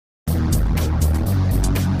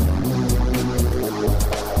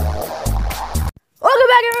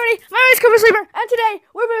back, everybody. My name is Cooper Sleeper, and today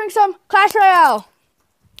we're doing some Clash Royale.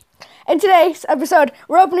 In today's episode,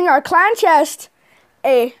 we're opening our clan chest,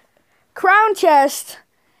 a crown chest,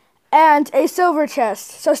 and a silver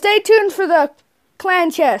chest. So stay tuned for the clan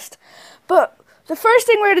chest. But the first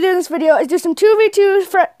thing we're going to do in this video is do some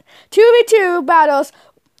 2v2 battles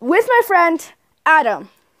with my friend, Adam.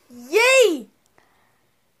 Yay!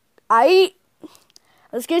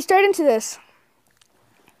 Let's get straight into this.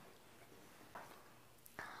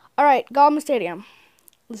 Alright, Gollum Stadium.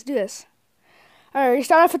 Let's do this. Alright, we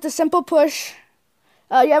start off with the simple push.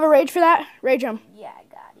 You have a rage for that? Rage him. Yeah, I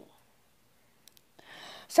got it.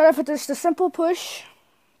 Start off with just a simple push.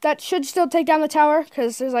 That should still take down the tower,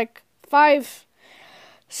 because there's like 5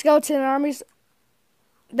 skeleton armies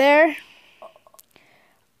there.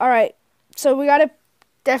 Alright, so we gotta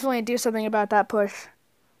definitely do something about that push.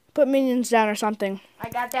 Put minions down or something. I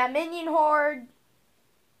got that minion horde.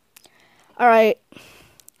 Alright.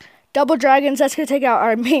 Double dragons, that's going to take out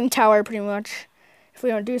our main tower pretty much. If we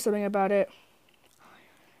don't do something about it.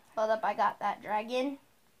 Hold up, I got that dragon.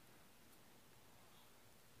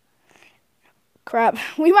 Crap.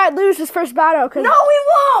 We might lose this first battle. No, we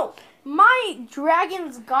won't! My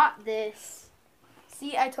dragon's got this.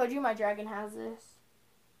 See, I told you my dragon has this.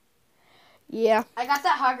 Yeah. I got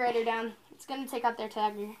that hog rider down. It's going to take out their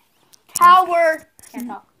tower. Can't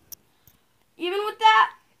talk. Even with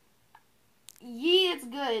that, it's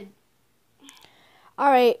good.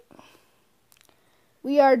 Alright.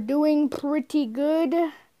 We are doing pretty good.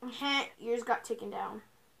 Yours got taken down.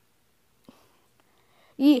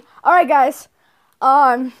 Yeah. Alright, guys.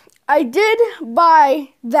 I did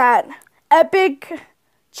buy that epic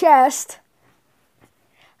chest.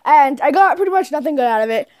 And I got pretty much nothing good out of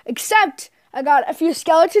it. Except I got a few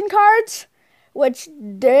skeleton cards, which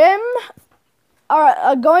them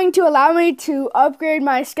are going to allow me to upgrade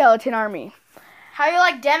my skeleton army. How you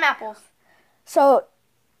like dem apples? So,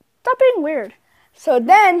 stop being weird. So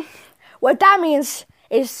then, what that means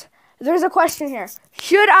is, there's a question here.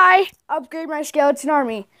 Should I upgrade my skeleton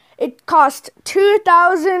army? It costs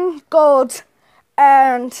 2,000 gold,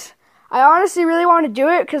 and I honestly really want to do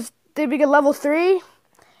it because they'd be good level 3,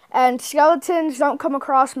 and skeletons don't come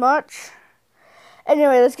across much.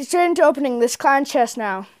 Anyway, let's get straight into opening this clan chest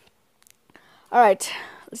now. Alright,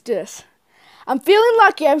 let's do this. I'm feeling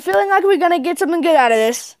lucky. I'm feeling like we're going to get something good out of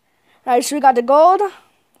this. Alright, so we got the gold,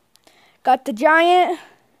 got the giant,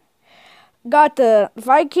 got the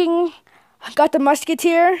Viking, got the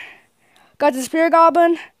musketeer, got the spear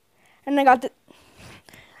goblin, and I got the...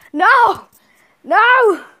 No!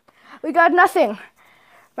 No! We got nothing.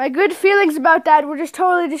 My good feelings about that were just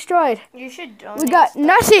totally destroyed. You should donate. We got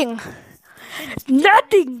nothing.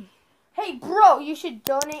 Nothing. Hey, bro, you should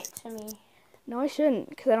donate to me. No, I shouldn't,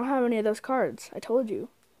 because I don't have any of those cards. I told you.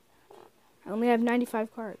 I only have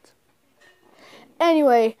 95 cards.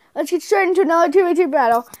 Anyway, let's get straight into another 2v2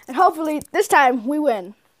 battle, and hopefully, this time, we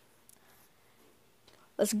win.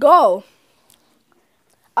 Let's go.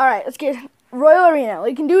 Alright, let's get Royal Arena.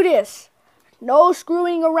 We can do this. No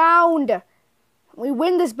screwing around. We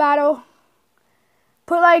win this battle.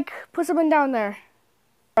 Put something down there.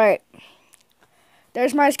 Alright.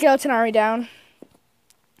 There's my skeleton army down.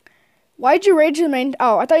 Why'd you rage the main...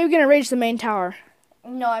 Oh, I thought you were going to rage the main tower.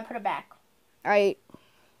 No, I put it back.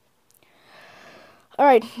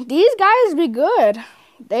 Alright, these guys be good.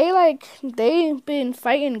 They've been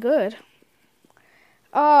fighting good.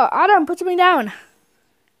 Adam, put something down.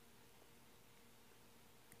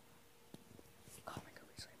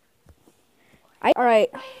 Alright.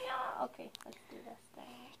 Okay, let's do this thing.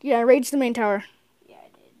 Yeah, rage the main tower. Yeah, I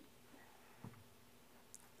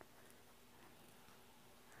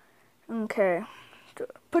did. Okay.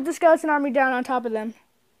 Put the skeleton army down on top of them.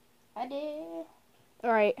 I did.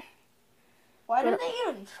 Alright. Why didn't they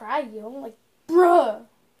even try you? I'm like, bruh.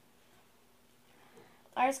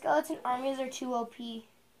 Our skeleton armies are too OP.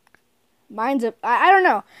 Mine's up. I don't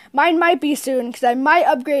know. Mine might be soon because I might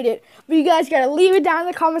upgrade it. But you guys gotta leave it down in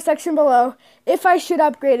the comment section below if I should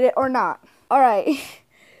upgrade it or not. Alright.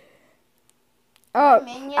 Oh,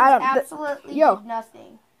 minions absolutely did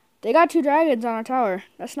nothing. They got 2 dragons on our tower.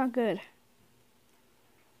 That's not good.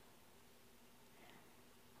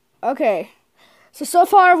 Okay. So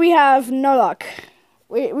far we have no luck.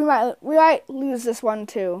 We might lose this one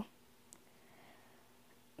too.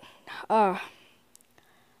 Alright.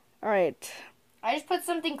 I just put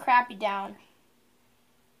something crappy down.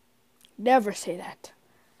 Never say that.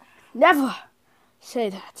 Never say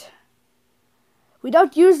that. We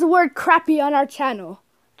don't use the word crappy on our channel.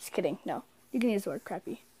 Just kidding. No, you can use the word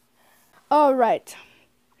crappy. Alright.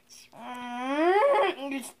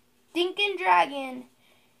 Your stinking dragon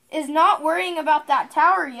is not worrying about that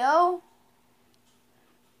tower, yo.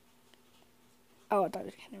 Oh, I thought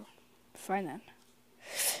it was fine then.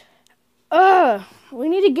 Ugh, we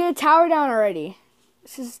need to get a tower down already.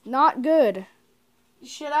 This is not good.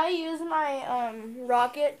 Should I use my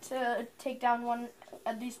rocket to take down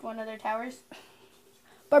at least one of their towers?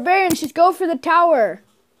 Barbarians, just go for the tower.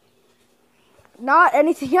 Not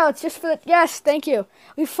anything else, just for the... Yes, thank you.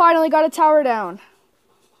 We finally got a tower down.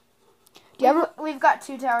 We've got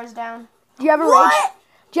 2 towers down. Do you have a rage?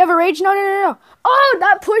 Do you have a rage? No. Oh,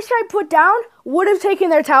 that push I put down would have taken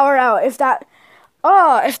their tower out. If that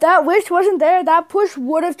witch wasn't there, that push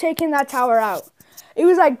would have taken that tower out. It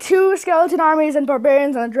was like 2 skeleton armies and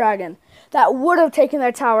barbarians and a dragon. That would have taken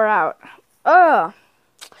their tower out.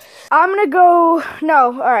 I'm gonna go...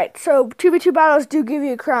 No, alright. So, 2v2 battles do give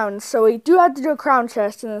you crowns. So, we do have to do a crown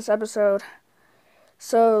chest in this episode.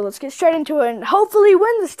 So, let's get straight into it and hopefully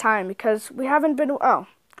win this time. Because we haven't been...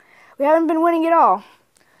 we haven't been winning at all.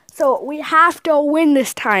 So, we have to win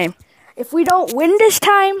this time. If we don't win this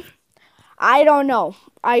time, I don't know.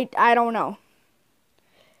 I don't know.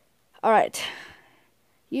 Alright.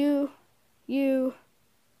 You,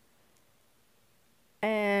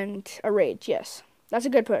 and a rage, yes. That's a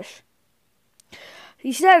good push.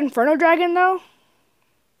 You see that Inferno Dragon, though?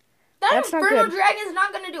 That's Inferno Dragon's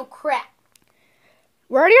not going to do crap.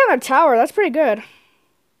 We're already on the tower. That's pretty good.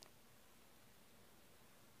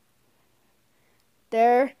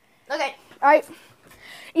 There. Okay. Alright.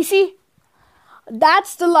 You see,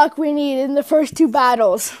 that's the luck we need in the first 2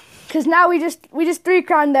 battles. Because now we just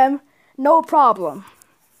 3-crowned them. No problem.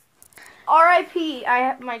 R.I.P.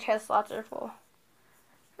 My chest slots are full.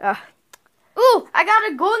 Ooh, I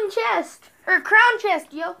got a golden chest. Or crown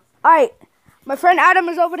chest, yo. Alright. My friend Adam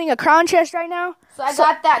is opening a crown chest right now. So I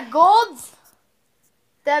got that golds,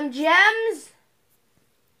 them gems,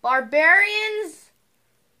 barbarians,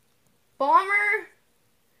 bomber,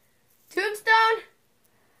 tombstone.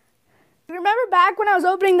 Remember back when I was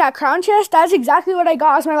opening that crown chest? That's exactly what I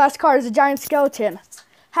got as my last card, is a giant skeleton.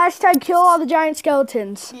 Hashtag kill all the giant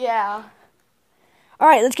skeletons. Yeah.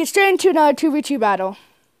 Alright, let's get straight into another 2v2 battle.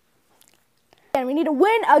 And we need to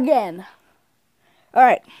win again.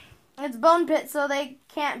 Alright. It's Bone Pit, so they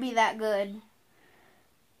can't be that good.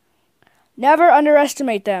 Never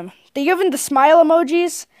underestimate them. They give them the smile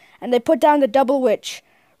emojis, and they put down the double witch.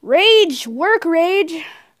 Rage! Work, Rage!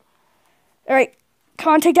 Alright,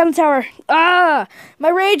 come on, take down the tower. My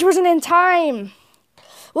rage wasn't in time.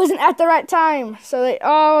 Wasn't at the right time. So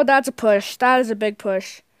that's a push. That is a big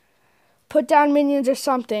push. Put down minions or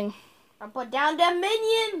something. I put down them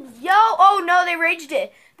minions. Yo, oh no, they raged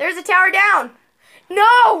it. There's a tower down.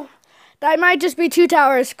 No! That might just be 2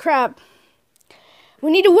 towers. Crap.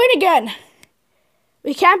 We need to win again.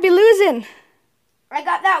 We can't be losing. I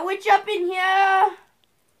got that witch up in here.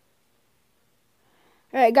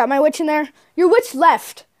 Alright, got my witch in there. Your witch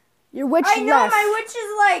left. Your witch left. I know, my witch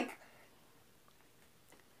is like...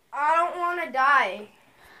 I don't want to die.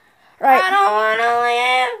 Right. I don't want to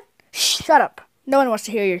live. Shut up. No one wants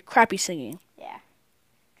to hear your crappy singing. Yeah.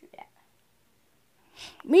 True that.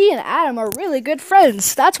 Me and Adam are really good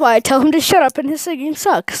friends. That's why I tell him to shut up and his singing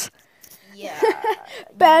sucks. Yeah.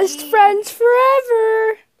 Best friends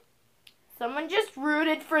forever. Someone just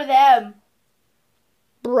rooted for them.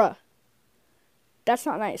 Bruh. That's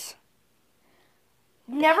not nice.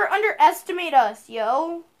 Never underestimate us,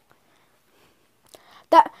 yo.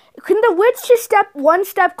 Couldn't the witch just step 1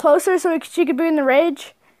 step closer so she could be in the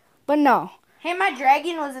rage? But no. Hey, my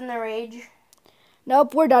dragon was in the rage.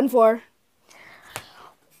 Nope, we're done for.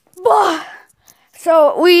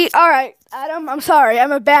 So alright, Adam, I'm sorry,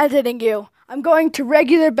 I'm abandoning you. I'm going to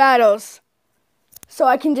regular battles. So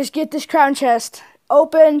I can just get this crown chest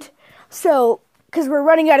opened. So, because we're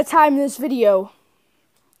running out of time in this video.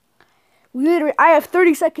 I have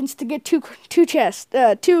 30 seconds to get two chests,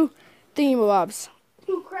 2 thingamabobs.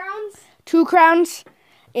 2 crowns? 2 crowns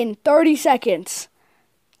in 30 seconds.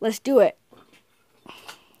 Let's do it.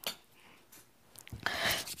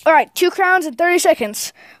 Alright, 2 crowns in 30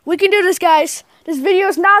 seconds. We can do this, guys. This video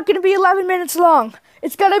is not going to be 11 minutes long.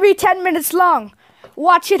 It's going to be 10 minutes long.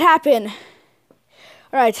 Watch it happen.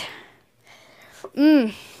 Alright.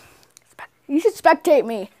 You should spectate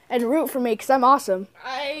me and root for me because I'm awesome.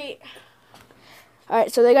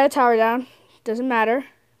 Alright, so they got a tower down. Doesn't matter.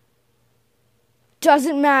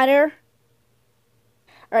 Doesn't matter.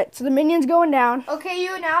 Alright, so the minion's going down. Okay,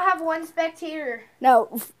 you now have 1 spectator.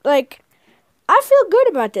 No, like, I feel good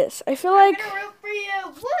about this. I feel like... I'm gonna root for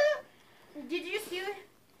you. Woo! Did you see it?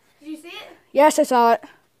 Did you see it? Yes, I saw it.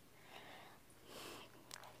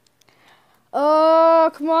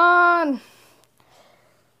 Oh, come on.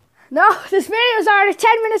 No, this video is already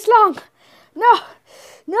 10 minutes long. No.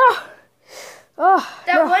 No. Oh,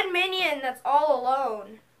 That no. one minion that's all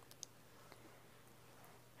alone.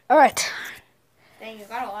 All right. Dang, you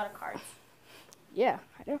got a lot of cards. Yeah,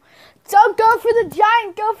 I know. Don't go for the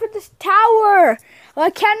giant. Go for this tower. Well, I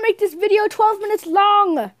can't make this video 12 minutes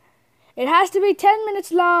long. It has to be 10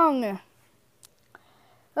 minutes long.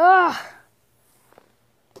 Ugh.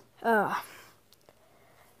 Ugh.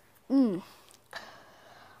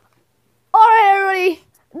 Alright, everybody.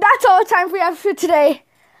 That's all the time we have for today.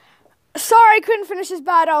 Sorry I couldn't finish this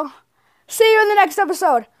battle. See you in the next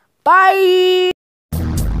episode. Bye.